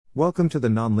Welcome to the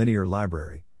Nonlinear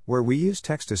Library, where we use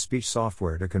text-to-speech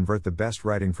software to convert the best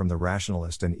writing from the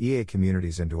rationalist and EA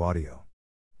communities into audio.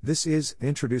 This is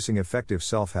Introducing Effective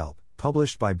Self-Help,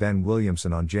 published by Ben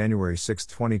Williamson on January 6,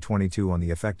 2022 on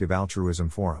the Effective Altruism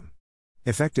Forum.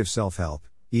 Effective Self-Help,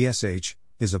 ESH,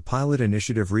 is a pilot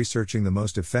initiative researching the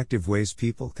most effective ways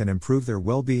people can improve their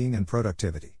well-being and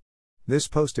productivity. This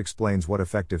post explains what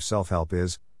effective self-help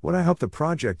is, what I hope the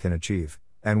project can achieve,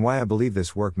 and why I believe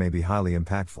this work may be highly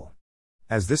impactful.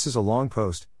 As this is a long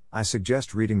post, I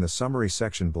suggest reading the summary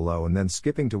section below and then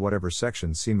skipping to whatever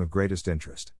sections seem of greatest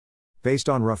interest. Based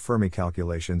on rough Fermi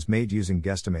calculations made using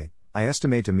Guesstimate, I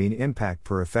estimate a mean impact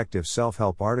per effective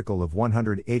self-help article of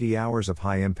 180 hours of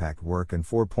high-impact work and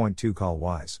 4.2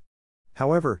 call-wise.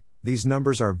 However, these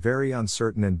numbers are very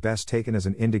uncertain and best taken as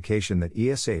an indication that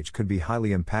ESH could be highly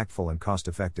impactful and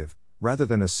cost-effective, rather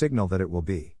than a signal that it will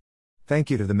be. Thank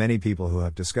you to the many people who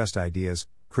have discussed ideas,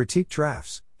 critiqued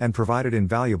drafts, and provided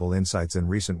invaluable insights in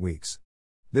recent weeks.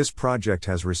 This project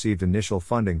has received initial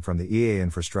funding from the EA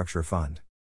Infrastructure Fund.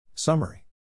 Summary.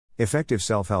 Effective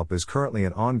Self-Help is currently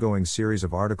an ongoing series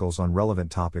of articles on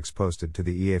relevant topics posted to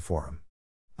the EA Forum.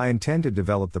 I intend to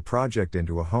develop the project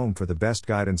into a home for the best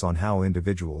guidance on how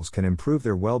individuals can improve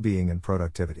their well-being and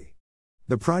productivity.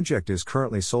 The project is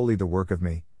currently solely the work of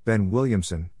me, Ben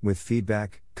Williamson, with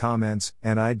feedback, comments,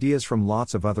 and ideas from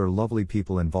lots of other lovely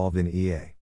people involved in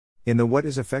EA. In the What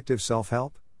is Effective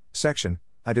Self-Help? Section,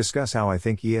 I discuss how I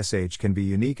think ESH can be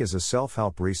unique as a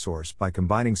self-help resource by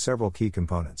combining several key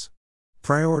components.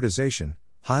 Prioritization,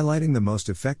 highlighting the most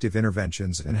effective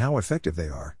interventions and how effective they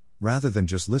are, rather than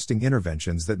just listing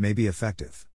interventions that may be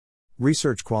effective.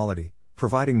 Research quality,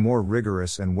 providing more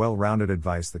rigorous and well-rounded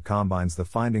advice that combines the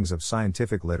findings of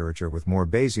scientific literature with more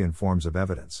Bayesian forms of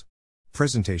evidence.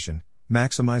 Presentation,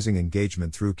 maximizing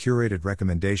engagement through curated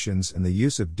recommendations and the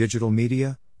use of digital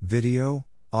media, video,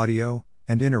 audio,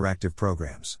 and interactive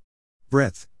programs.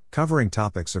 Breadth, covering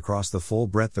topics across the full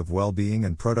breadth of well-being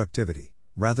and productivity,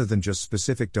 rather than just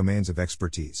specific domains of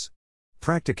expertise.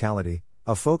 Practicality,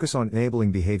 a focus on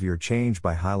enabling behavior change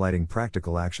by highlighting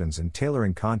practical actions and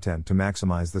tailoring content to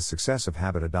maximize the success of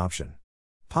habit adoption.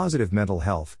 Positive mental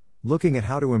health, looking at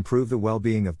how to improve the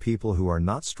well-being of people who are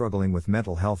not struggling with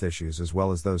mental health issues as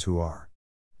well as those who are.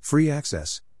 Free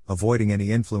access, avoiding any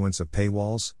influence of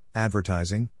paywalls,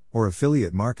 advertising, or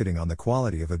affiliate marketing on the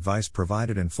quality of advice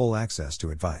provided and full access to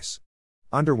advice.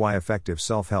 Under why effective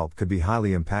self-help could be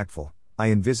highly impactful, I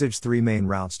envisage three main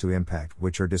routes to impact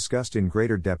which are discussed in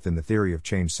greater depth in the Theory of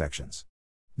Change sections.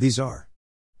 These are: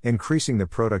 increasing the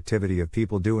productivity of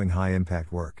people doing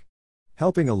high-impact work,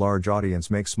 helping a large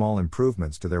audience make small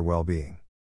improvements to their well-being,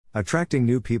 attracting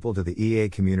new people to the EA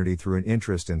community through an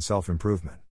interest in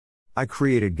self-improvement. I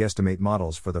created guesstimate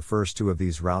models for the first two of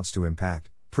these routes to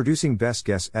impact, producing best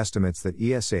guess estimates that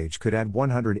ESH could add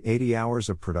 180 hours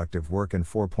of productive work and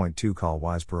 4.2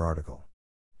 call-wise per article.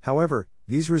 However,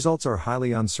 these results are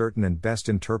highly uncertain and best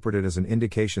interpreted as an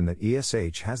indication that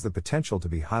ESH has the potential to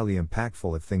be highly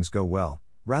impactful if things go well,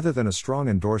 rather than a strong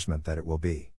endorsement that it will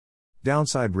be.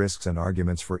 Downside risks and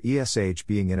arguments for ESH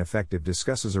being ineffective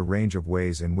discusses a range of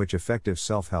ways in which effective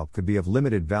self-help could be of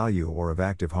limited value or of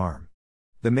active harm.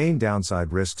 The main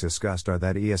downside risks discussed are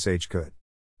that ESH could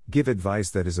give advice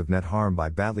that is of net harm by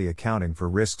badly accounting for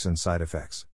risks and side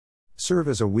effects, serve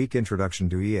as a weak introduction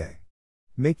to EA,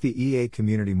 make the EA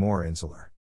community more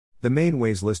insular. The main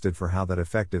ways listed for how that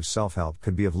effective self-help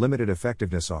could be of limited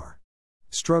effectiveness are: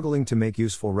 struggling to make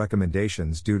useful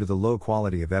recommendations due to the low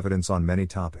quality of evidence on many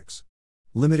topics,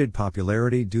 limited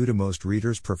popularity due to most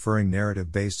readers preferring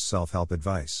narrative-based self-help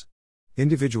advice,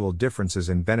 individual differences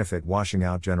in benefit washing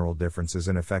out general differences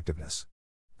in effectiveness,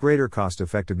 greater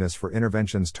cost-effectiveness for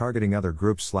interventions targeting other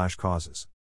groups/causes.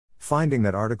 Finding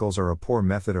that articles are a poor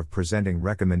method of presenting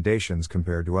recommendations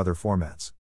compared to other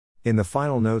formats. In the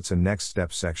final notes and next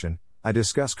steps section, I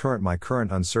discuss my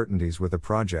current uncertainties with the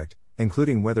project,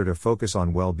 including whether to focus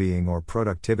on well-being or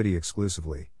productivity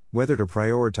exclusively, whether to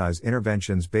prioritize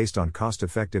interventions based on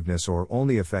cost-effectiveness or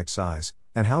only effect size,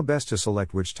 and how best to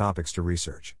select which topics to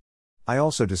research. I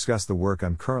also discuss the work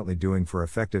I'm currently doing for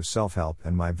effective self-help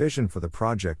and my vision for the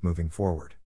project moving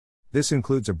forward. This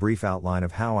includes a brief outline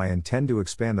of how I intend to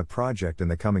expand the project in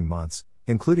the coming months,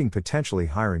 including potentially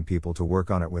hiring people to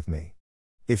work on it with me.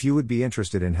 If you would be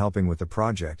interested in helping with the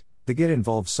project, the Get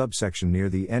Involved subsection near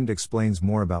the end explains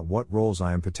more about what roles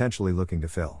I am potentially looking to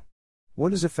fill.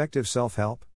 What is effective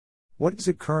self-help? What is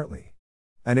it currently?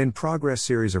 An in-progress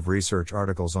series of research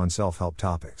articles on self-help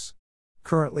topics.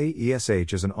 Currently,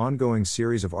 ESH is an ongoing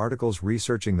series of articles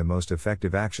researching the most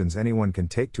effective actions anyone can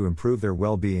take to improve their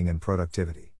well-being and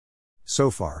productivity. So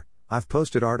far, I've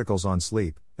posted articles on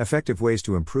sleep, effective ways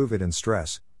to improve it and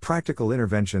stress, practical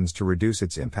interventions to reduce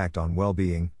its impact on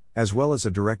well-being, as well as a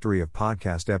directory of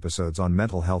podcast episodes on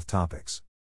mental health topics.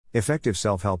 Effective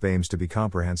self-help aims to be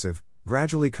comprehensive,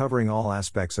 gradually covering all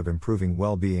aspects of improving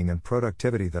well-being and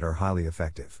productivity that are highly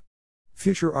effective.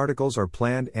 Future articles are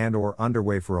planned and/or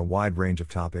underway for a wide range of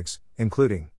topics,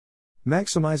 including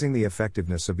maximizing the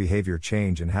effectiveness of behavior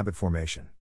change and habit formation,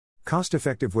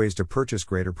 cost-effective ways to purchase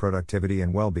greater productivity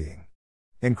and well-being,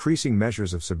 increasing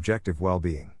measures of subjective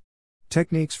well-being,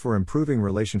 techniques for improving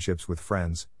relationships with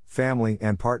friends, family,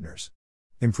 and partners,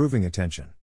 improving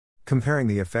attention, comparing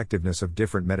the effectiveness of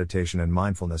different meditation and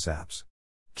mindfulness apps,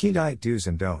 key diet do's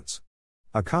and don'ts,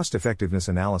 a cost-effectiveness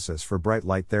analysis for bright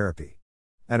light therapy,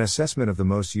 an assessment of the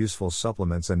most useful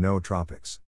supplements and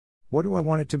nootropics. What do I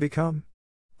want it to become?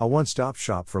 A one-stop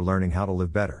shop for learning how to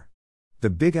live better. The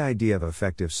big idea of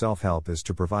effective self-help is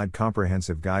to provide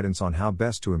comprehensive guidance on how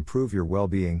best to improve your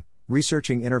well-being,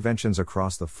 researching interventions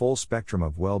across the full spectrum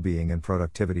of well-being and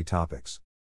productivity topics.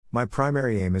 My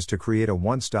primary aim is to create a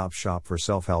one-stop shop for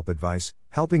self-help advice,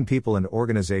 helping people and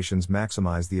organizations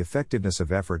maximize the effectiveness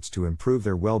of efforts to improve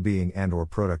their well-being and/or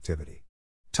productivity.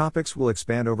 Topics will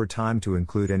expand over time to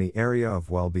include any area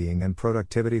of well-being and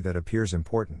productivity that appears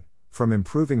important, from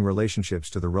improving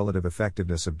relationships to the relative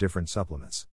effectiveness of different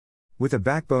supplements. With a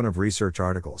backbone of research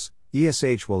articles,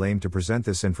 ESH will aim to present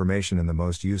this information in the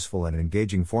most useful and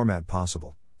engaging format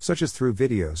possible, such as through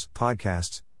videos,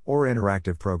 podcasts, or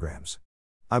interactive programs.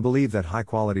 I believe that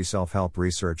high-quality self-help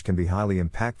research can be highly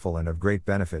impactful and of great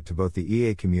benefit to both the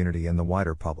EA community and the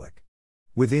wider public.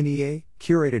 Within EA,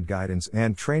 curated guidance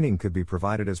and training could be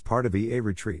provided as part of EA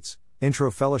retreats,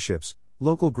 intro fellowships,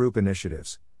 local group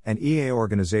initiatives, and EA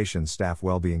organization staff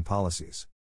well-being policies.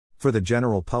 For the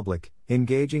general public,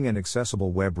 engaging and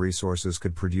accessible web resources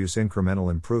could produce incremental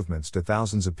improvements to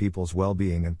thousands of people's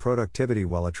well-being and productivity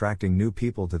while attracting new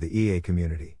people to the EA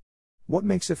community. What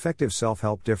makes effective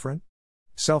self-help different?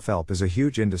 Self-help is a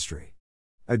huge industry.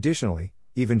 Additionally,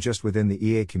 even just within the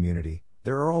EA community,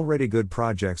 there are already good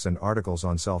projects and articles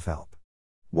on self-help.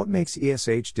 What makes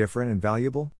ESH different and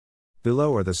valuable?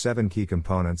 Below are the 7 key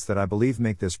components that I believe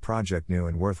make this project new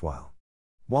and worthwhile.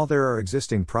 While there are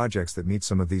existing projects that meet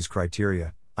some of these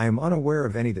criteria, I am unaware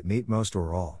of any that meet most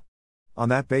or all. On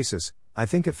that basis, I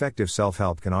think effective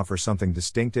self-help can offer something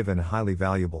distinctive and highly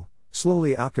valuable,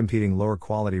 slowly outcompeting lower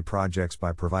quality projects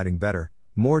by providing better,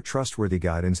 more trustworthy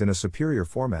guidance in a superior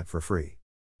format for free.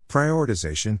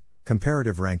 Prioritization,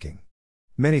 comparative ranking.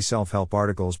 Many self-help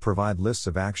articles provide lists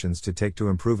of actions to take to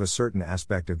improve a certain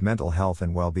aspect of mental health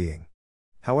and well-being.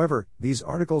 However, these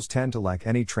articles tend to lack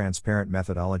any transparent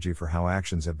methodology for how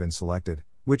actions have been selected,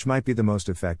 which might be the most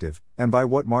effective, and by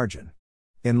what margin.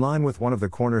 In line with one of the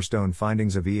cornerstone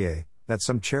findings of EA, that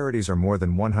some charities are more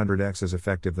than 100x as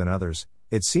effective than others,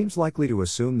 it seems likely to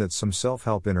assume that some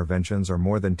self-help interventions are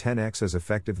more than 10x as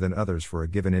effective than others for a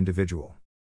given individual.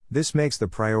 This makes the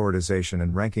prioritization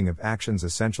and ranking of actions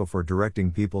essential for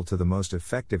directing people to the most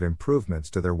effective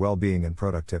improvements to their well-being and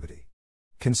productivity.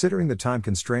 Considering the time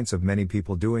constraints of many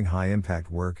people doing high-impact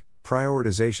work,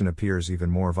 prioritization appears even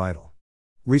more vital.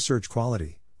 Research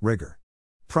quality, rigor.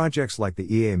 Projects like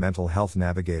the EA Mental Health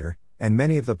Navigator, and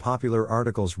many of the popular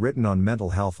articles written on mental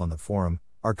health on the forum,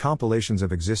 are compilations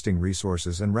of existing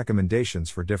resources and recommendations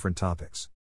for different topics.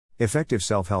 Effective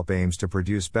self-help aims to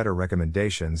produce better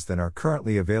recommendations than are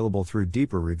currently available through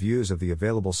deeper reviews of the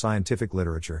available scientific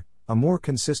literature, a more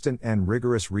consistent and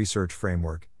rigorous research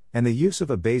framework, and the use of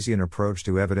a Bayesian approach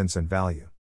to evidence and value.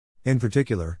 In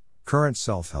particular, current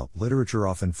self-help literature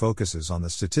often focuses on the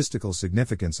statistical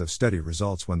significance of study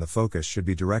results when the focus should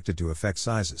be directed to effect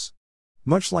sizes.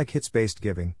 Much like hits-based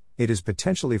giving, it is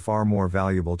potentially far more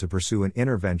valuable to pursue an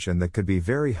intervention that could be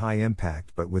very high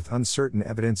impact but with uncertain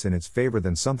evidence in its favor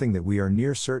than something that we are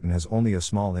near certain has only a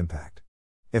small impact.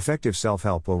 Effective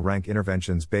self-help will rank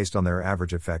interventions based on their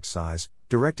average effect size,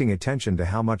 directing attention to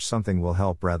how much something will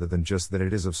help rather than just that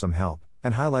it is of some help,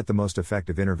 and highlight the most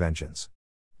effective interventions.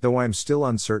 Though I am still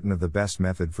uncertain of the best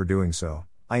method for doing so,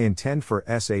 I intend for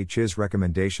SH's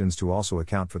recommendations to also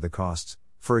account for the costs,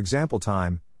 for example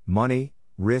time, money,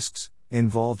 risks,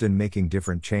 involved in making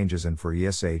different changes, and for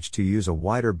ESH to use a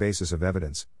wider basis of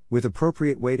evidence, with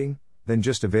appropriate weighting, than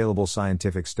just available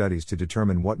scientific studies to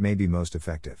determine what may be most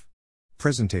effective.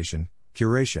 Presentation,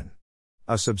 curation.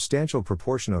 A substantial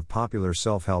proportion of popular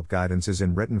self-help guidance is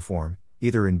in written form,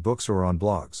 either in books or on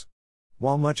blogs.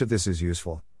 While much of this is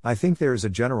useful, I think there is a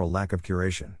general lack of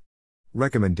curation.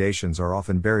 Recommendations are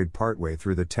often buried partway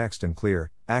through the text, and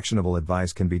clear, actionable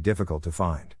advice can be difficult to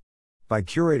find. By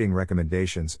curating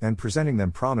recommendations and presenting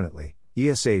them prominently,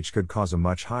 ESH could cause a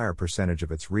much higher percentage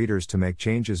of its readers to make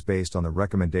changes based on the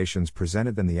recommendations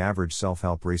presented than the average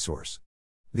self-help resource.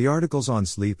 The articles on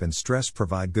sleep and stress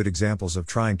provide good examples of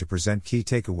trying to present key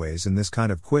takeaways in this kind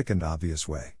of quick and obvious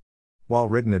way. While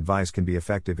written advice can be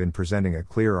effective in presenting a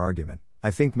clear argument,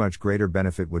 I think much greater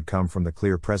benefit would come from the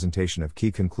clear presentation of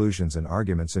key conclusions and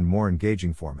arguments in more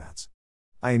engaging formats.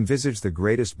 I envisage the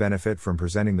greatest benefit from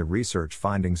presenting the research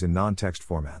findings in non-text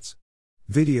formats.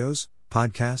 Videos,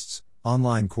 podcasts,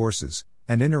 online courses,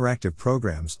 and interactive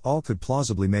programs all could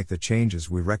plausibly make the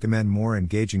changes we recommend more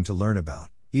engaging to learn about,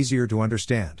 easier to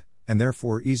understand, and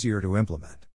therefore easier to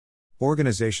implement.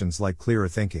 Organizations like Clearer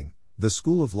Thinking, the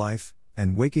School of Life,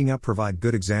 and Waking Up provide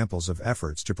good examples of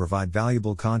efforts to provide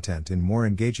valuable content in more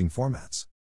engaging formats.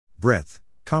 Breadth,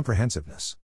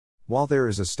 comprehensiveness. While there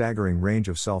is a staggering range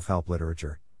of self-help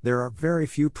literature, there are very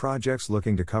few projects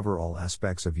looking to cover all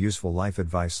aspects of useful life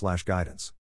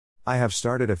advice/guidance. I have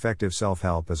started Effective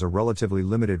Self-Help as a relatively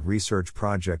limited research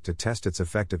project to test its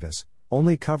effectiveness,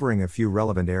 only covering a few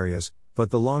relevant areas,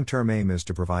 but the long-term aim is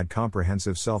to provide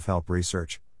comprehensive self-help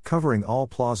research, covering all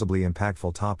plausibly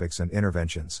impactful topics and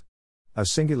interventions. A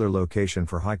singular location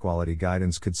for high-quality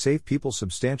guidance could save people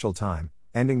substantial time,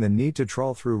 ending the need to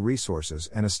trawl through resources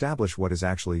and establish what is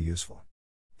actually useful.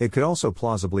 It could also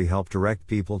plausibly help direct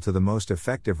people to the most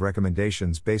effective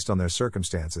recommendations based on their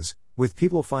circumstances, with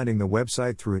people finding the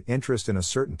website through interest in a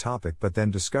certain topic but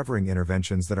then discovering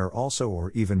interventions that are also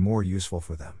or even more useful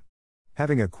for them.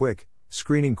 Having a quick,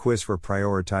 screening quiz for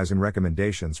prioritizing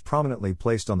recommendations prominently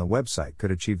placed on the website could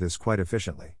achieve this quite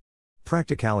efficiently.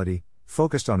 Practicality,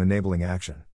 focused on enabling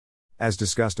action. As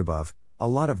discussed above, a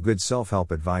lot of good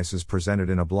self-help advice is presented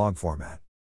in a blog format.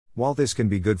 While this can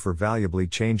be good for valuably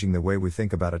changing the way we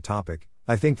think about a topic,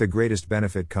 I think the greatest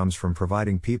benefit comes from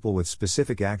providing people with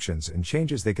specific actions and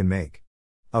changes they can make.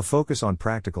 A focus on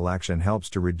practical action helps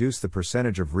to reduce the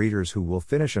percentage of readers who will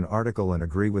finish an article and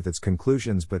agree with its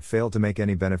conclusions but fail to make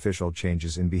any beneficial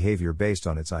changes in behavior based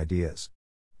on its ideas.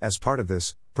 As part of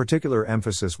this, particular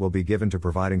emphasis will be given to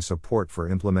providing support for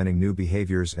implementing new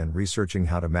behaviors and researching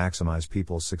how to maximize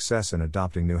people's success in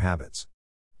adopting new habits.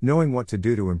 Knowing what to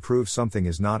do to improve something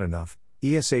is not enough.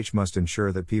 ESH must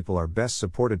ensure that people are best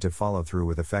supported to follow through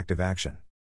with effective action.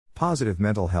 Positive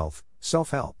mental health,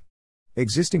 self-help.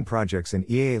 Existing projects in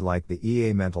EA like the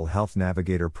EA Mental Health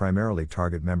Navigator primarily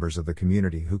target members of the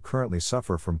community who currently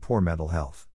suffer from poor mental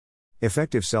health.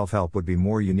 Effective self-help would be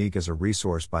more unique as a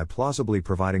resource by plausibly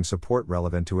providing support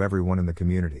relevant to everyone in the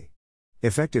community.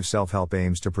 Effective self-help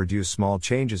aims to produce small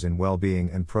changes in well-being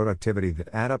and productivity that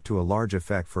add up to a large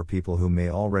effect for people who may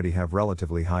already have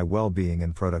relatively high well-being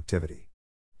and productivity.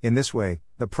 In this way,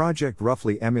 the project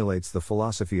roughly emulates the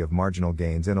philosophy of marginal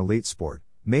gains in elite sport,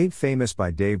 made famous by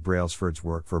Dave Brailsford's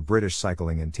work for British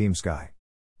Cycling and Team Sky.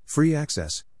 Free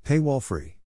access,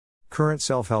 paywall-free. Current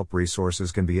self-help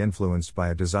resources can be influenced by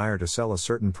a desire to sell a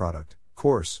certain product,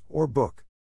 course, or book.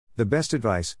 The best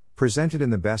advice, presented in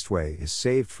the best way, is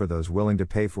saved for those willing to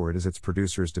pay for it as its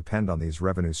producers depend on these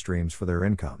revenue streams for their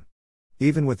income.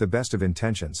 Even with the best of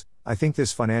intentions, I think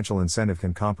this financial incentive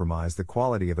can compromise the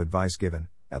quality of advice given,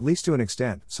 at least to an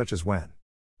extent, such as when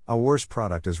a worse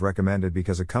product is recommended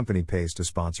because a company pays to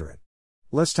sponsor it.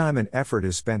 Less time and effort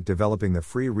is spent developing the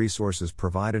free resources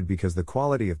provided because the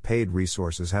quality of paid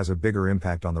resources has a bigger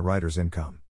impact on the writer's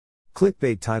income.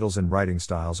 Clickbait titles and writing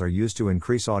styles are used to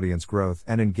increase audience growth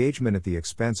and engagement at the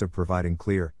expense of providing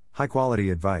clear, high-quality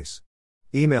advice.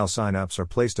 Email sign-ups are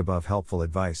placed above helpful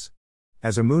advice.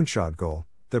 As a moonshot goal,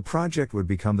 the project would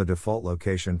become the default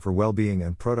location for well-being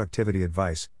and productivity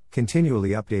advice, continually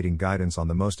updating guidance on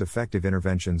the most effective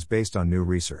interventions based on new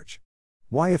research.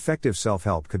 Why effective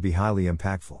self-help could be highly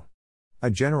impactful. A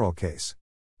general case.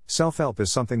 Self-help is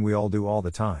something we all do all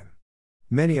the time.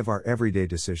 Many of our everyday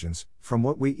decisions, from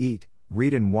what we eat,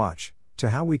 read and watch, to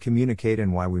how we communicate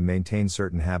and why we maintain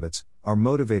certain habits, are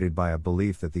motivated by a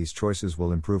belief that these choices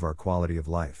will improve our quality of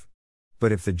life.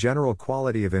 But if the general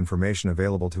quality of information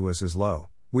available to us is low,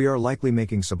 we are likely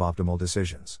making suboptimal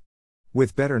decisions.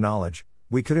 With better knowledge,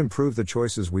 we could improve the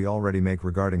choices we already make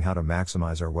regarding how to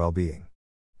maximize our well-being.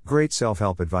 Great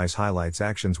self-help advice highlights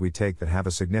actions we take that have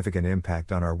a significant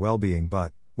impact on our well-being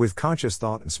but, with conscious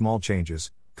thought and small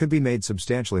changes, could be made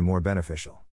substantially more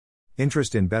beneficial.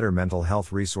 Interest in better mental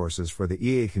health resources for the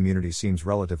EA community seems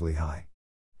relatively high.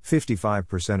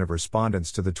 55% of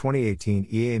respondents to the 2018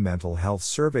 EA Mental Health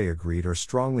Survey agreed or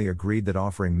strongly agreed that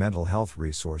offering mental health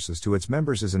resources to its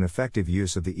members is an effective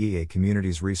use of the EA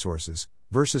community's resources,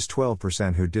 versus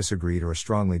 12% who disagreed or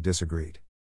strongly disagreed.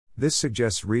 This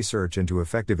suggests research into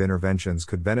effective interventions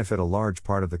could benefit a large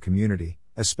part of the community,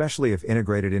 especially if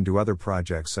integrated into other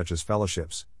projects such as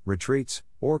fellowships, retreats,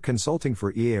 or consulting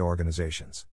for EA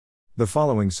organizations. The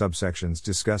following subsections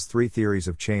discuss 3 theories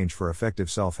of change for effective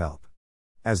self-help.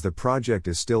 As the project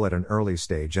is still at an early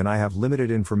stage and I have limited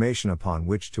information upon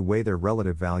which to weigh their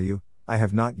relative value, I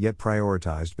have not yet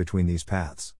prioritized between these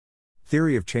paths.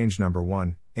 Theory of change number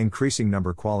 1, increasing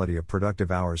number quality of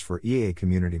productive hours for EA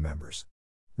community members.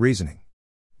 Reasoning.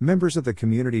 Members of the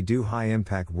community do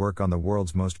high-impact work on the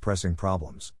world's most pressing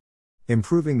problems.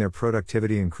 Improving their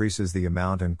productivity increases the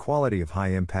amount and quality of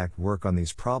high-impact work on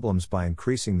these problems by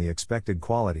increasing the expected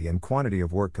quality and quantity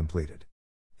of work completed.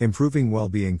 Improving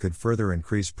well-being could further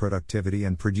increase productivity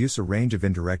and produce a range of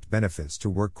indirect benefits to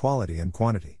work quality and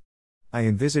quantity. I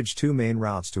envisage 2 main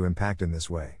routes to impact in this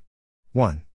way.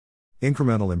 1.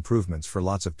 Incremental improvements for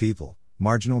lots of people,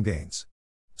 marginal gains.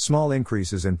 Small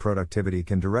increases in productivity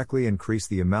can directly increase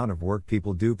the amount of work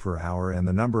people do per hour and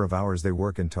the number of hours they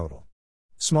work in total.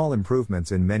 Small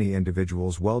improvements in many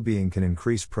individuals' well-being can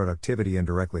increase productivity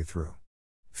indirectly through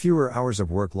fewer hours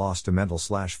of work lost to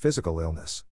mental/physical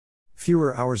illness.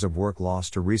 Fewer hours of work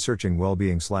lost to researching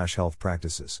well-being/health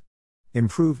practices.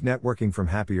 Improved networking from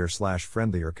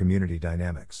happier/friendlier community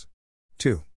dynamics.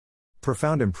 2.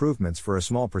 Profound improvements for a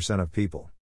small percent of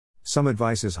people. Some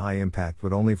advice is high impact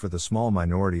but only for the small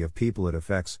minority of people it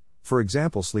affects, for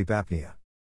example sleep apnea.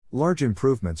 Large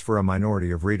improvements for a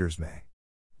minority of readers may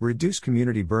reduce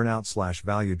community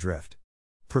burnout/value drift.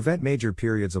 Prevent major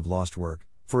periods of lost work,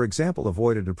 for example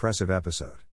avoid a depressive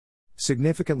episode.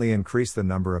 Significantly increase the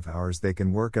number of hours they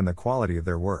can work and the quality of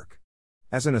their work.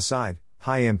 As an aside,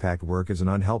 high-impact work is an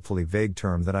unhelpfully vague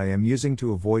term that I am using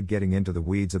to avoid getting into the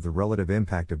weeds of the relative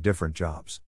impact of different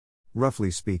jobs.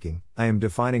 Roughly speaking, I am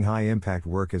defining high-impact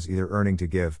work as either earning to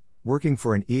give, working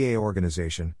for an EA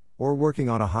organization, or working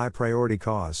on a high-priority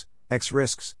cause, X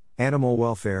risks, animal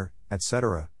welfare,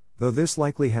 etc., though this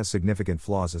likely has significant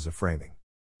flaws as a framing.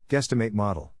 Guesstimate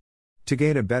model. To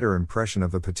gain a better impression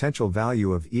of the potential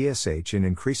value of ESH in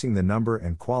increasing the number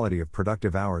and quality of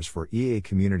productive hours for EA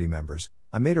community members,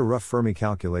 I made a rough Fermi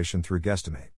calculation through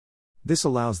Guesstimate. This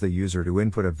allows the user to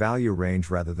input a value range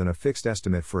rather than a fixed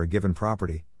estimate for a given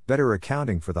property, better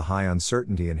accounting for the high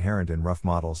uncertainty inherent in rough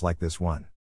models like this one.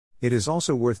 It is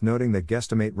also worth noting that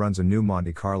Guesstimate runs a new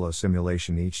Monte Carlo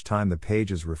simulation each time the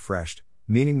page is refreshed,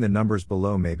 meaning the numbers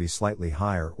below may be slightly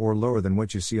higher or lower than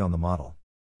what you see on the model.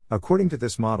 According to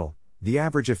this model, the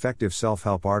average effective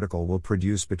self-help article will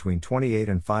produce between 28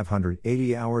 and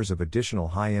 580 hours of additional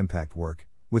high-impact work,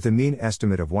 with a mean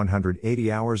estimate of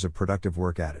 180 hours of productive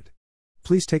work added.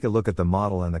 Please take a look at the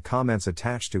model and the comments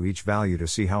attached to each value to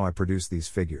see how I produce these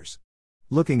figures.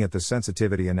 Looking at the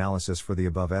sensitivity analysis for the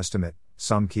above estimate,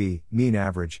 some key, mean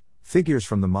average, figures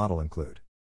from the model include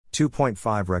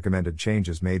 2.5 recommended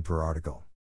changes made per article.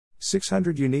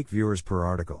 600 unique viewers per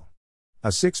article. A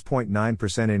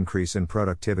 6.9% increase in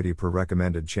productivity per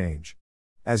recommended change.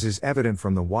 As is evident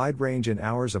from the wide range in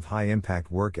hours of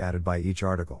high-impact work added by each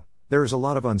article, there is a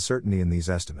lot of uncertainty in these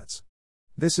estimates.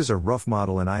 This is a rough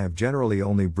model and I have generally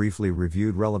only briefly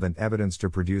reviewed relevant evidence to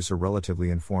produce a relatively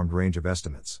informed range of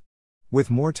estimates. With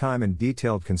more time and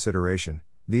detailed consideration,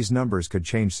 these numbers could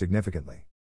change significantly.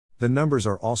 The numbers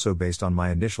are also based on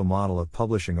my initial model of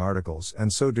publishing articles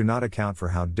and so do not account for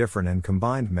how different and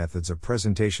combined methods of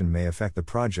presentation may affect the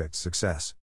project's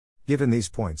success. Given these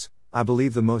points, I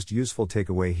believe the most useful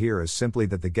takeaway here is simply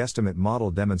that the guesstimate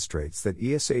model demonstrates that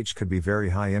ESH could be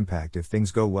very high impact if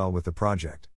things go well with the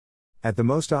project. At the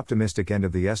most optimistic end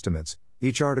of the estimates,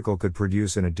 each article could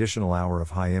produce an additional hour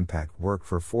of high-impact work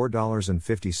for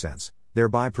 $4.50,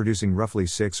 thereby producing roughly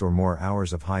 6 or more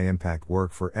hours of high-impact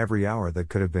work for every hour that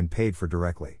could have been paid for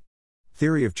directly.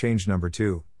 Theory of change number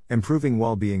 2, improving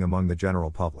well-being among the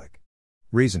general public.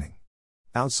 Reasoning.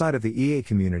 Outside of the EA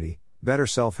community, better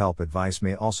self-help advice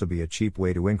may also be a cheap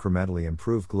way to incrementally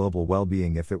improve global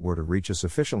well-being if it were to reach a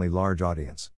sufficiently large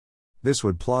audience. This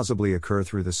would plausibly occur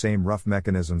through the same rough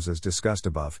mechanisms as discussed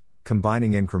above,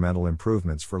 combining incremental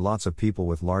improvements for lots of people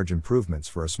with large improvements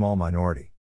for a small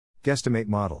minority. Guesstimate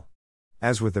model.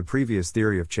 As with the previous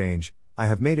theory of change, I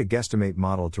have made a guesstimate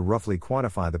model to roughly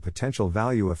quantify the potential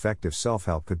value effective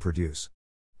self-help could produce.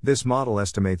 This model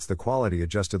estimates the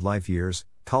quality-adjusted life years,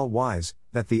 call-wise,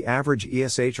 that the average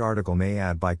ESH article may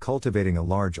add by cultivating a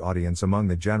large audience among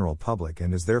the general public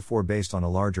and is therefore based on a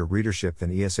larger readership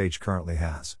than ESH currently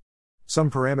has. Some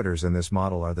parameters in this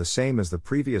model are the same as the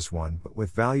previous one but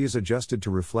with values adjusted to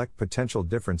reflect potential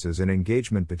differences in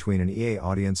engagement between an EA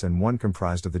audience and one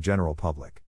comprised of the general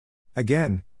public.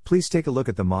 Again, please take a look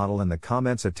at the model and the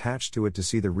comments attached to it to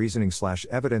see the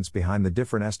reasoning/evidence behind the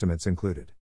different estimates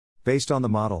included. Based on the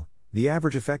model, the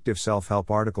average effective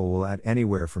self-help article will add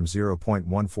anywhere from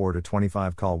 0.14 to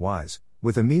 25 call-wise,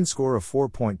 with a mean score of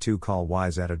 4.2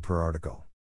 call-wise added per article.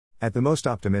 At the most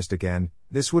optimistic end,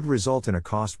 this would result in a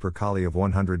cost per collie of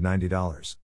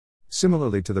 $190.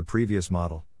 Similarly to the previous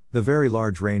model, the very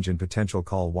large range in potential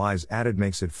call-wise added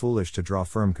makes it foolish to draw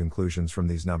firm conclusions from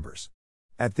these numbers.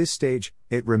 At this stage,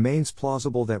 it remains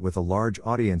plausible that with a large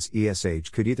audience ESH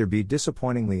could either be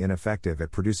disappointingly ineffective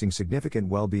at producing significant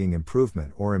well-being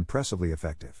improvement or impressively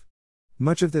effective.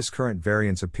 Much of this current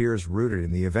variance appears rooted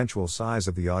in the eventual size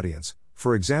of the audience,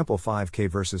 for example 5K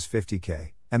versus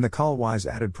 50K, and the call-wise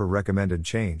added per recommended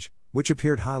change, which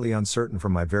appeared highly uncertain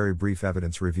from my very brief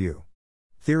evidence review.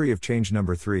 Theory of change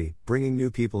number 3, bringing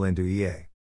new people into EA.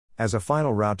 As a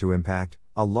final route to impact,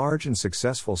 a large and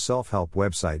successful self-help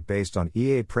website based on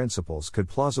EA principles could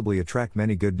plausibly attract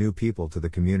many good new people to the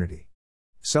community.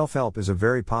 Self-help is a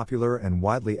very popular and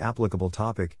widely applicable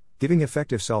topic, giving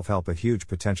effective self-help a huge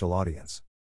potential audience.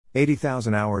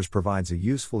 80,000 Hours provides a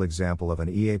useful example of an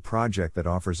EA project that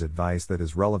offers advice that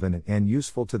is relevant and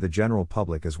useful to the general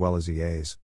public as well as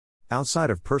EAs. Outside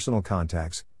of personal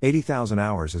contacts, 80,000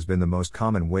 Hours has been the most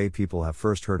common way people have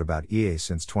first heard about EA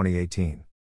since 2018.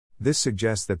 This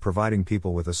suggests that providing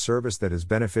people with a service that is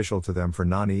beneficial to them for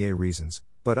non-EA reasons,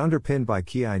 but underpinned by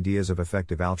key ideas of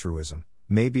effective altruism,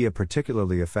 may be a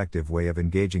particularly effective way of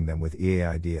engaging them with EA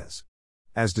ideas.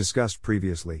 As discussed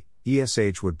previously,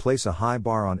 ESH would place a high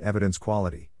bar on evidence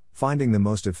quality, finding the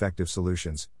most effective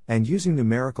solutions, and using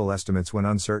numerical estimates when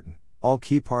uncertain, all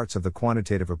key parts of the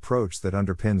quantitative approach that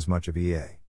underpins much of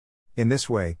EA. In this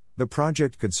way, the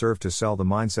project could serve to sell the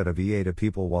mindset of EA to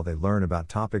people while they learn about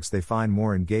topics they find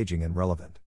more engaging and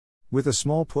relevant. With a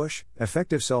small push,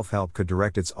 effective self-help could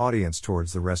direct its audience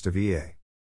towards the rest of EA.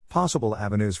 Possible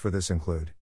avenues for this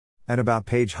include an about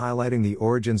page highlighting the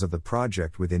origins of the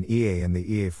project within EA and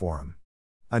the EA forum.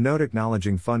 A note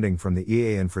acknowledging funding from the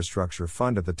EA Infrastructure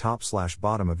Fund at the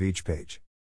top/bottom of each page.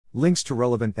 Links to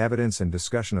relevant evidence and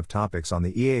discussion of topics on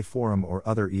the EA forum or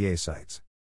other EA sites.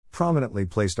 Prominently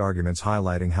placed arguments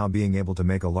highlighting how being able to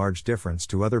make a large difference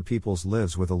to other people's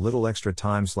lives with a little extra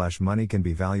time/money can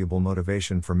be valuable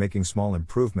motivation for making small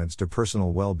improvements to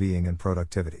personal well-being and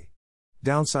productivity.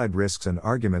 Downside risks and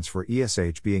arguments for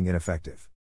ESH being ineffective.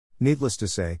 Needless to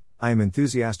say, I am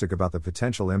enthusiastic about the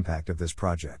potential impact of this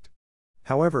project.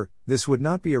 However, this would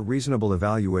not be a reasonable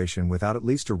evaluation without at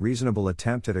least a reasonable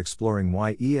attempt at exploring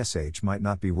why ESH might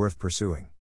not be worth pursuing.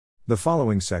 The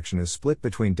following section is split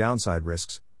between downside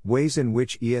risks, ways in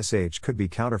which ESH could be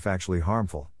counterfactually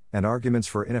harmful, and arguments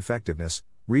for ineffectiveness,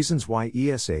 reasons why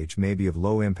ESH may be of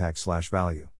low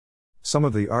impact/value. Some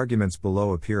of the arguments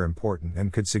below appear important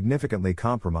and could significantly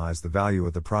compromise the value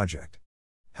of the project.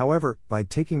 However, by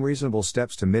taking reasonable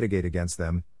steps to mitigate against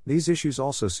them, these issues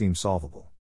also seem solvable.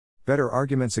 Better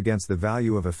arguments against the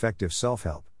value of effective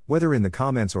self-help, whether in the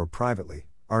comments or privately,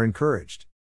 are encouraged.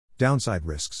 Downside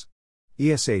risks.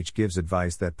 ESH gives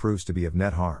advice that proves to be of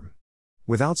net harm.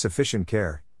 Without sufficient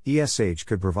care, ESH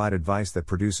could provide advice that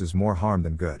produces more harm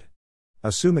than good.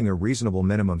 Assuming a reasonable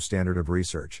minimum standard of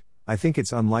research, I think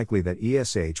it's unlikely that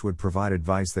ESH would provide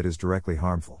advice that is directly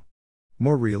harmful.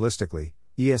 More realistically,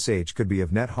 ESH could be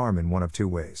of net harm in one of two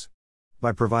ways.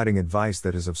 By providing advice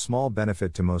that is of small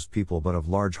benefit to most people but of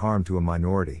large harm to a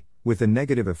minority, with the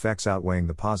negative effects outweighing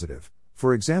the positive,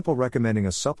 for example recommending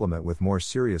a supplement with more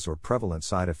serious or prevalent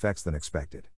side effects than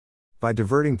expected. By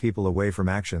diverting people away from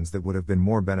actions that would have been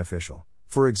more beneficial,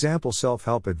 for example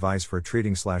self-help advice for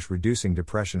treating/reducing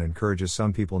depression encourages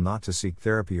some people not to seek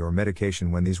therapy or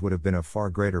medication when these would have been of far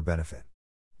greater benefit.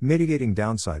 Mitigating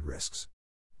downside risks.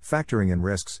 Factoring in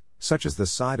risks, such as the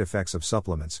side effects of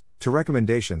supplements, to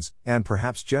recommendations, and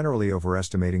perhaps generally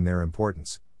overestimating their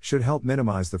importance, should help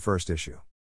minimize the first issue.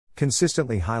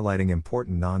 Consistently highlighting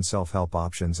important non-self-help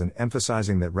options and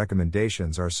emphasizing that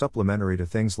recommendations are supplementary to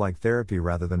things like therapy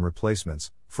rather than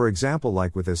replacements, for example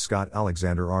like with this Scott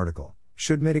Alexander article,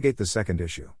 should mitigate the second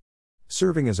issue.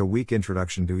 Serving as a weak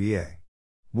introduction to EA.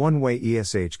 One way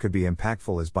ESH could be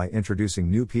impactful is by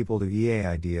introducing new people to EA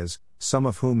ideas, some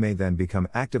of whom may then become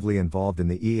actively involved in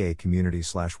the EA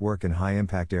community/work in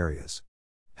high-impact areas.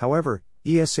 However,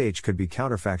 ESH could be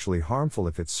counterfactually harmful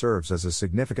if it serves as a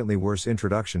significantly worse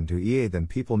introduction to EA than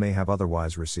people may have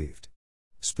otherwise received.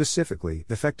 Specifically,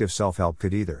 effective self-help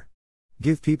could either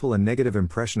give people a negative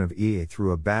impression of EA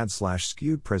through a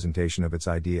bad/skewed presentation of its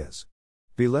ideas,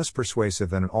 be less persuasive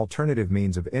than an alternative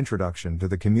means of introduction to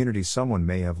the community someone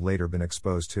may have later been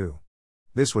exposed to.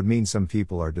 This would mean some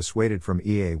people are dissuaded from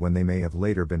EA when they may have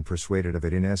later been persuaded of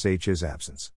it in SH's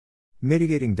absence.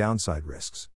 Mitigating downside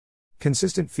risks.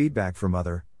 Consistent feedback from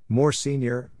other, more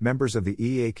senior, members of the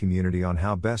EA community on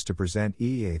how best to present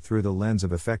EA through the lens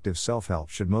of effective self-help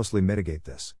should mostly mitigate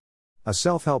this. A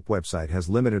self-help website has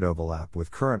limited overlap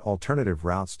with current alternative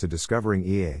routes to discovering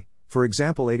EA, for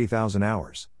example 80,000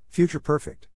 hours, future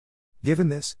perfect. Given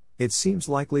this, it seems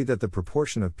likely that the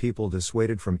proportion of people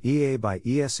dissuaded from EA by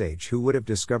ESH who would have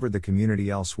discovered the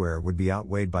community elsewhere would be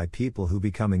outweighed by people who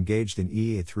become engaged in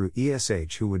EA through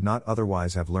ESH who would not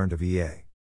otherwise have learned of EA.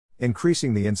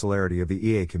 Increasing the insularity of the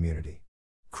EA community.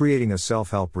 Creating a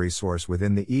self-help resource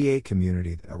within the EA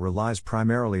community that relies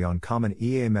primarily on common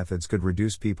EA methods could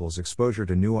reduce people's exposure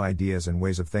to new ideas and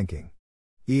ways of thinking.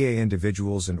 EA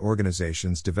individuals and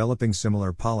organizations developing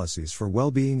similar policies for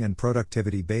well-being and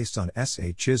productivity based on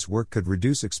SH's work could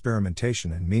reduce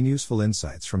experimentation and mean useful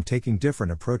insights from taking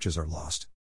different approaches are lost.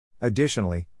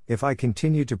 Additionally, if I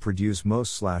continue to produce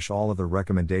most/all of the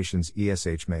recommendations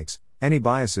ESH makes, any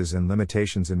biases and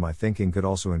limitations in my thinking could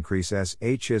also increase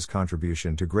SH's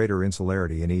contribution to greater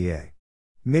insularity in EA.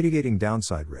 Mitigating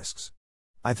downside risks.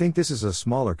 I think this is a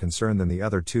smaller concern than the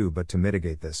other two, but to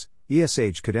mitigate this,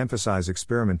 ESH could emphasize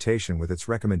experimentation with its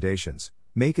recommendations,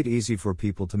 make it easy for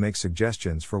people to make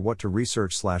suggestions for what to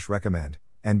research/recommend,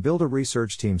 and build a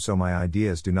research team so my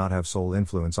ideas do not have sole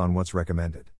influence on what's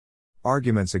recommended.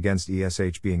 Arguments against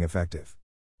ESH being effective.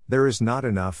 There is not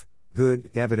enough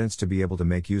good evidence to be able to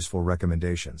make useful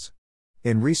recommendations.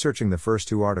 In researching the first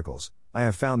two articles, I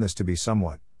have found this to be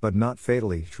somewhat, but not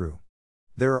fatally, true.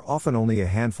 There are often only a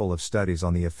handful of studies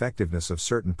on the effectiveness of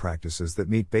certain practices that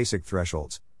meet basic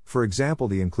thresholds, for example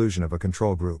the inclusion of a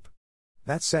control group.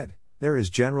 That said, there has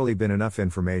generally been enough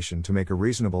information to make a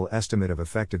reasonable estimate of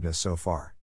effectiveness so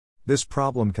far. This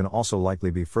problem can also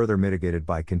likely be further mitigated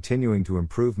by continuing to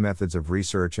improve methods of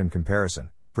research and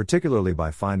comparison, particularly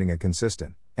by finding a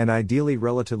consistent, and ideally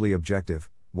relatively objective,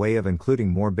 way of including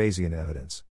more Bayesian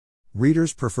evidence.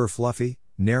 Readers prefer fluffy,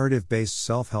 narrative-based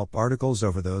self-help articles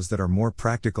over those that are more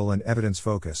practical and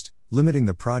evidence-focused, limiting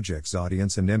the project's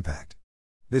audience and impact.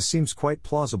 This seems quite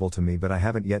plausible to me, but I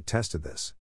haven't yet tested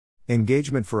this.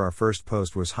 Engagement for our first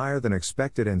post was higher than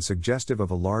expected and suggestive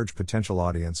of a large potential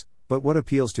audience, but what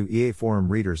appeals to EA forum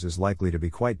readers is likely to be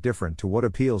quite different to what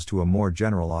appeals to a more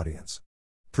general audience.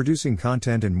 Producing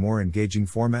content in more engaging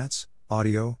formats,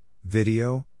 audio,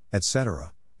 video,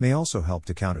 etc., may also help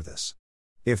to counter this.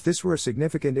 If this were a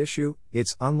significant issue,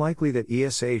 it's unlikely that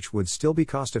ESH would still be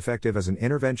cost-effective as an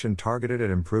intervention targeted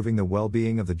at improving the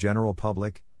well-being of the general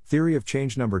public, theory of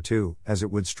change number 2, as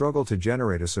it would struggle to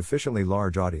generate a sufficiently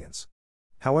large audience.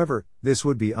 However, this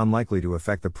would be unlikely to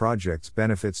affect the project's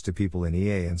benefits to people in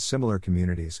EA and similar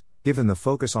communities, given the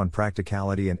focus on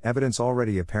practicality and evidence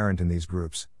already apparent in these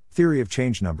groups, theory of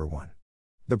change number 1.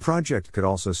 The project could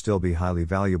also still be highly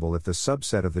valuable if the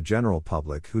subset of the general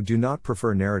public who do not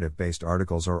prefer narrative-based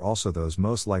articles are also those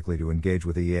most likely to engage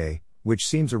with EA, which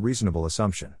seems a reasonable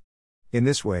assumption. In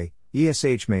this way,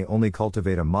 ESH may only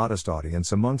cultivate a modest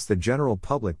audience amongst the general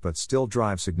public but still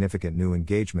drive significant new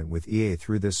engagement with EA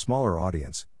through this smaller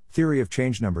audience, theory of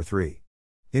change number 3.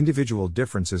 Individual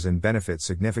differences in benefit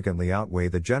significantly outweigh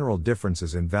the general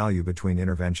differences in value between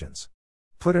interventions.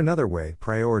 Put another way,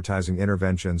 prioritizing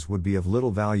interventions would be of little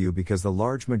value because the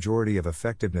large majority of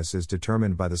effectiveness is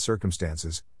determined by the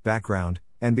circumstances, background,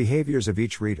 and behaviors of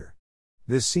each reader.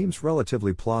 This seems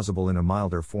relatively plausible in a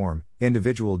milder form.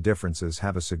 Individual differences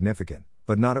have a significant,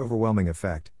 but not overwhelming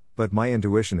effect, but my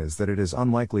intuition is that it is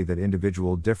unlikely that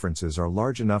individual differences are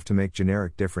large enough to make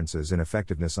generic differences in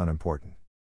effectiveness unimportant.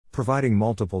 Providing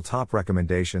multiple top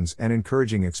recommendations and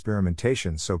encouraging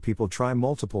experimentation so people try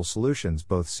multiple solutions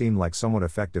both seem like somewhat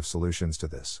effective solutions to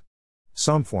this.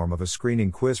 Some form of a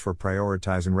screening quiz for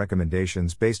prioritizing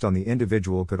recommendations based on the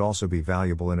individual could also be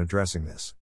valuable in addressing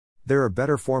this. There are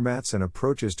better formats and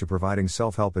approaches to providing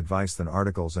self-help advice than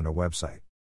articles and a website.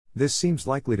 This seems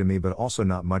likely to me but also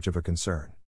not much of a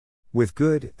concern. With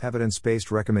good,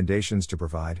 evidence-based recommendations to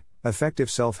provide, effective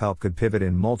self-help could pivot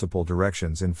in multiple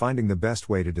directions in finding the best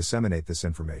way to disseminate this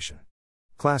information.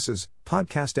 Classes,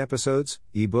 podcast episodes,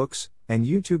 ebooks, and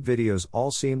YouTube videos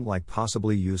all seem like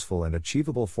possibly useful and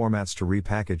achievable formats to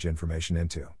repackage information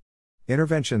into.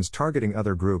 Interventions targeting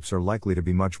other groups are likely to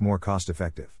be much more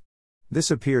cost-effective. This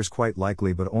appears quite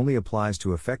likely but only applies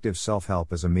to effective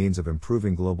self-help as a means of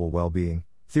improving global well-being,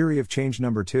 theory of change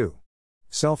number 2.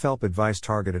 Self-help advice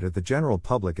targeted at the general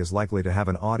public is likely to have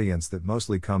an audience that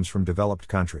mostly comes from developed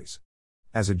countries.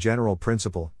 As a general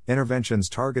principle, interventions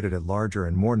targeted at larger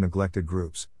and more neglected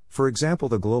groups, for example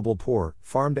the global poor,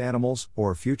 farmed animals,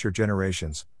 or future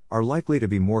generations, are likely to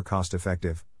be more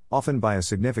cost-effective, often by a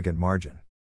significant margin.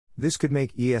 This could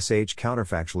make ESH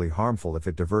counterfactually harmful if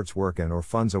it diverts work and/or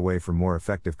funds away from more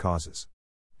effective causes.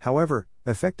 However,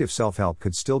 effective self-help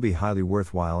could still be highly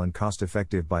worthwhile and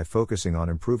cost-effective by focusing on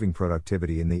improving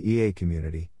productivity in the EA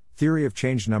community, Theory of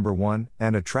change number 1,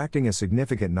 and attracting a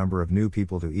significant number of new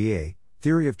people to EA,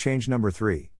 theory of change number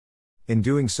 3. In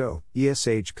doing so,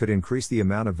 ESH could increase the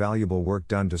amount of valuable work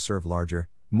done to serve larger,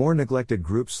 more neglected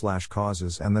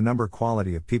groups/causes and the number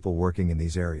quality of people working in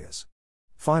these areas.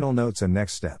 Final notes and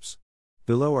next steps.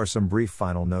 Below are some brief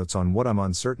final notes on what I'm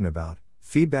uncertain about,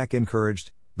 feedback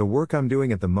encouraged, the work I'm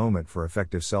doing at the moment for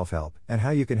effective self-help, and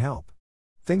how you can help.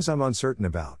 Things I'm uncertain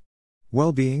about.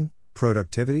 Well-being,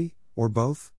 productivity, or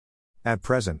both? At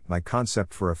present, my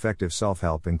concept for effective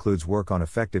self-help includes work on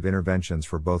effective interventions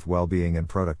for both well-being and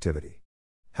productivity.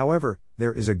 However,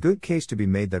 there is a good case to be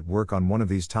made that work on one of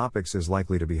these topics is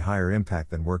likely to be higher impact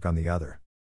than work on the other.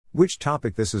 Which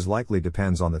topic this is likely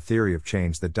depends on the theory of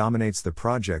change that dominates the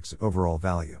project's overall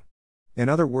value. In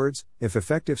other words, if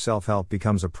effective self-help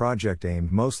becomes a project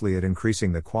aimed mostly at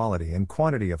increasing the quality and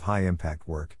quantity of high-impact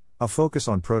work, a focus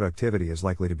on productivity is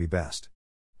likely to be best.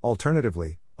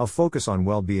 Alternatively, a focus on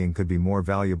well-being could be more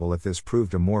valuable if this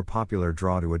proved a more popular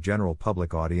draw to a general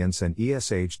public audience and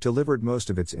ESH delivered most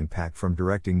of its impact from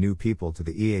directing new people to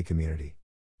the EA community.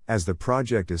 As the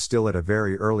project is still at a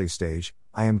very early stage,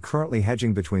 I am currently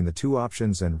hedging between the two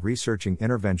options and researching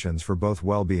interventions for both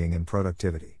well-being and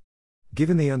productivity.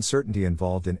 Given the uncertainty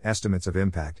involved in estimates of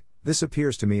impact, this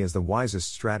appears to me as the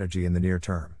wisest strategy in the near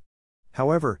term.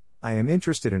 However, I am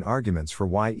interested in arguments for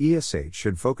why ESH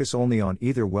should focus only on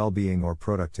either well-being or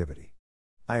productivity.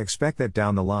 I expect that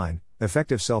down the line,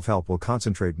 effective self-help will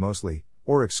concentrate mostly,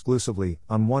 or exclusively,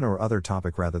 on one or other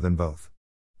topic rather than both.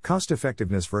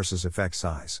 Cost-effectiveness versus effect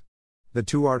size. The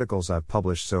two articles I've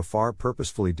published so far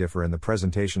purposefully differ in the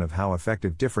presentation of how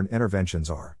effective different interventions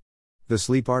are. The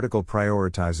sleep article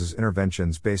prioritizes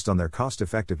interventions based on their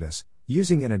cost-effectiveness,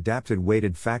 using an adapted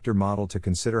weighted factor model to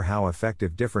consider how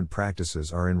effective different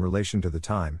practices are in relation to the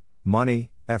time, money,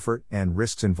 effort, and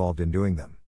risks involved in doing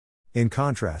them. In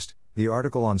contrast, the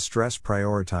article on stress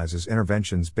prioritizes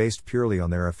interventions based purely on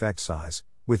their effect size,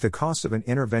 with the cost of an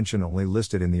intervention only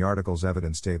listed in the article's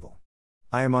evidence table.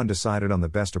 I am undecided on the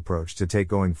best approach to take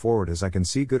going forward as I can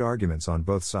see good arguments on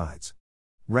both sides.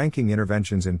 Ranking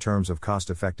interventions in terms of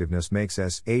cost-effectiveness makes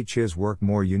SH's work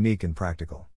more unique and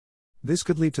practical. This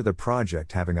could lead to the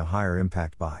project having a higher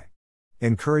impact by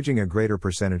encouraging a greater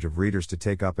percentage of readers to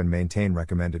take up and maintain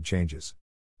recommended changes,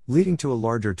 leading to a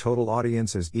larger total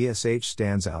audience as ESH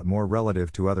stands out more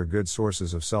relative to other good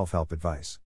sources of self-help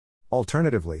advice.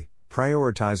 Alternatively,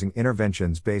 prioritizing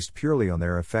interventions based purely on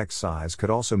their effect size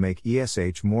could also make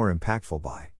ESH more impactful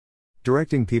by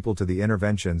directing people to the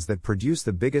interventions that produce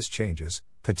the biggest changes,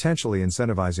 potentially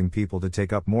incentivizing people to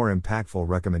take up more impactful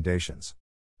recommendations.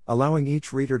 Allowing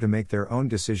each reader to make their own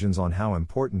decisions on how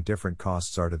important different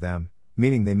costs are to them,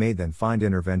 meaning they may then find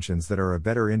interventions that are a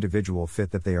better individual fit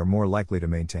that they are more likely to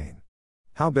maintain.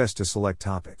 How best to select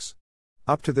topics?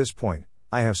 Up to this point,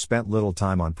 I have spent little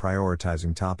time on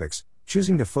prioritizing topics,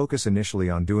 choosing to focus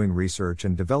initially on doing research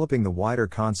and developing the wider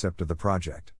concept of the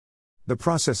project. The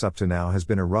process up to now has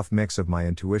been a rough mix of my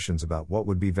intuitions about what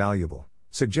would be valuable,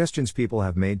 suggestions people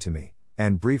have made to me,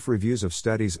 and brief reviews of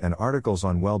studies and articles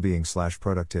on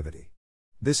well-being/productivity.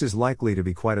 This is likely to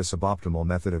be quite a suboptimal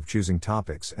method of choosing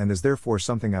topics and is therefore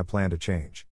something I plan to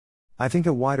change. I think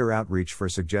a wider outreach for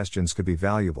suggestions could be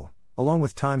valuable, along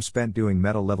with time spent doing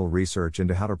meta-level research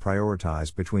into how to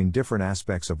prioritize between different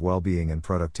aspects of well-being and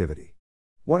productivity.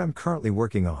 What I'm currently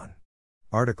working on.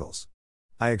 Articles.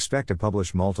 I expect to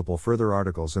publish multiple further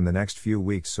articles in the next few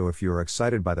weeks, so if you are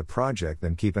excited by the project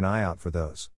then keep an eye out for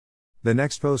those. The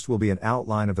next post will be an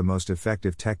outline of the most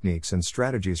effective techniques and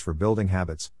strategies for building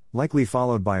habits, likely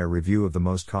followed by a review of the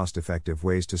most cost-effective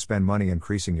ways to spend money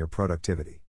increasing your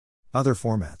productivity. Other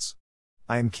formats.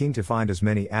 I am keen to find as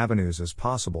many avenues as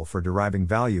possible for deriving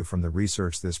value from the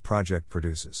research this project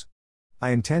produces. I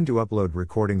intend to upload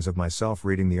recordings of myself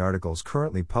reading the articles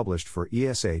currently published for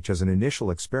ESH as an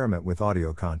initial experiment with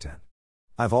audio content.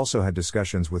 I've also had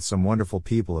discussions with some wonderful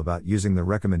people about using the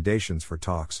recommendations for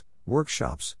talks,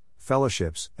 workshops,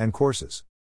 fellowships, and courses.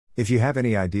 If you have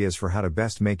any ideas for how to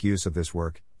best make use of this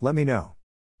work, let me know.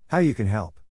 How you can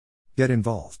help. Get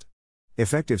involved.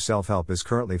 Effective Self-Help is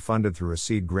currently funded through a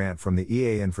seed grant from the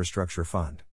EA Infrastructure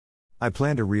Fund. I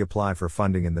plan to reapply for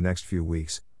funding in the next few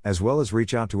weeks, as well as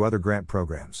reach out to other grant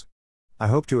programs. I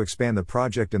hope to expand the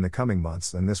project in the coming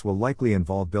months, and this will likely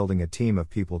involve building a team of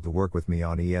people to work with me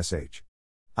on ESH.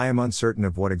 I am uncertain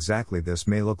of what exactly this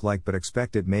may look like, but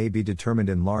expect it may be determined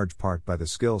in large part by the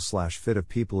skills/fit of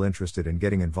people interested in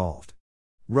getting involved.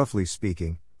 Roughly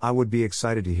speaking, I would be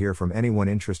excited to hear from anyone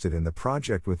interested in the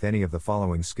project with any of the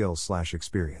following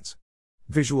skills/experience.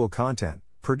 Visual content,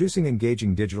 producing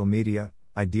engaging digital media,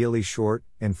 ideally short,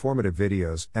 informative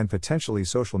videos, and potentially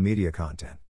social media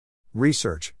content.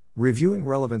 Research, Reviewing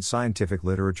relevant scientific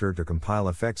literature to compile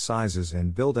effect sizes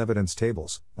and build evidence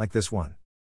tables, like this one.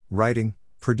 Writing,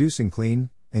 producing clean,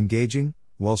 engaging,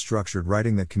 well-structured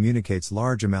writing that communicates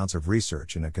large amounts of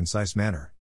research in a concise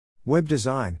manner. Web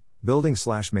design,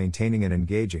 building/maintaining an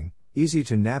engaging,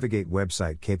 easy-to-navigate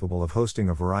website capable of hosting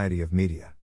a variety of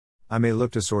media. I may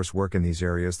look to source work in these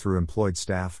areas through employed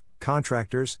staff,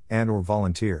 contractors, and/or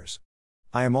volunteers.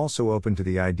 I am also open to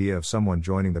the idea of someone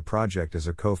joining the project as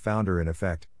a co-founder in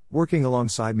effect, working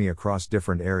alongside me across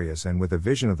different areas and with a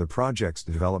vision of the project's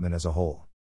development as a whole.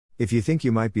 If you think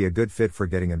you might be a good fit for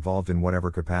getting involved in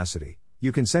whatever capacity,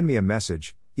 you can send me a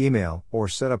message, email, or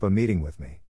set up a meeting with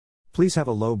me. Please have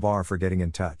a low bar for getting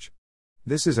in touch.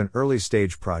 This is an early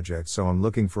stage project, so I'm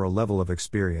looking for a level of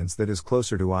experience that is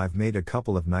closer to I've made a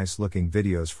couple of nice looking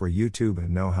videos for YouTube and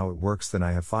know how it works than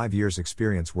I have 5 years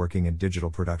experience working in digital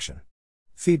production.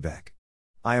 Feedback.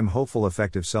 I am hopeful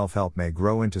effective self-help may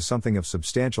grow into something of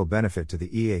substantial benefit to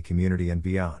the EA community and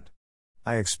beyond.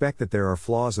 I expect that there are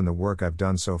flaws in the work I've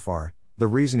done so far, the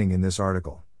reasoning in this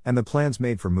article, and the plans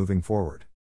made for moving forward.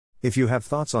 If you have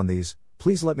thoughts on these,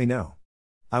 please let me know.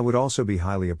 I would also be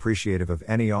highly appreciative of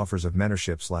any offers of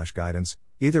mentorship/guidance,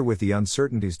 either with the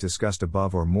uncertainties discussed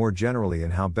above or more generally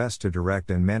in how best to direct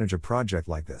and manage a project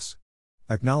like this.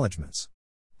 Acknowledgements.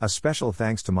 A special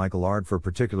thanks to Michael Ard for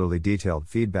particularly detailed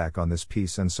feedback on this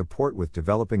piece and support with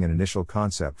developing an initial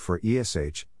concept for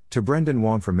ESH, to Brendan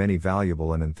Wong for many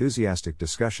valuable and enthusiastic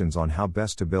discussions on how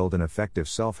best to build an effective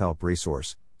self-help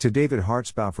resource, to David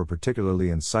Hartsbaugh for particularly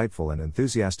insightful and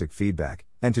enthusiastic feedback,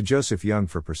 and to Joseph Young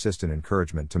for persistent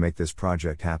encouragement to make this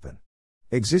project happen.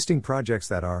 Existing projects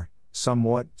that are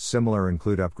somewhat similar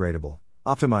include Upgradable,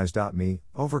 Optimize.me,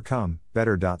 Overcome,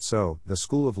 Better.so, The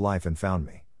School of Life and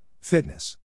FoundMe.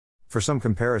 Fitness. For some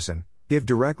comparison, Give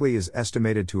Directly is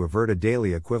estimated to avert a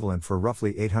daily equivalent for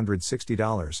roughly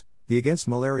 $860, the Against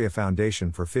Malaria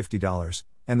Foundation for $50,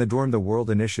 and the Dorm the World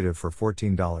Initiative for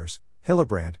 $14.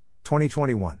 Hillebrand,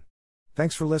 2021.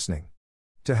 Thanks for listening.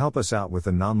 To help us out with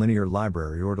the Nonlinear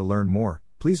Library or to learn more,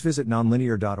 please visit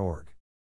nonlinear.org.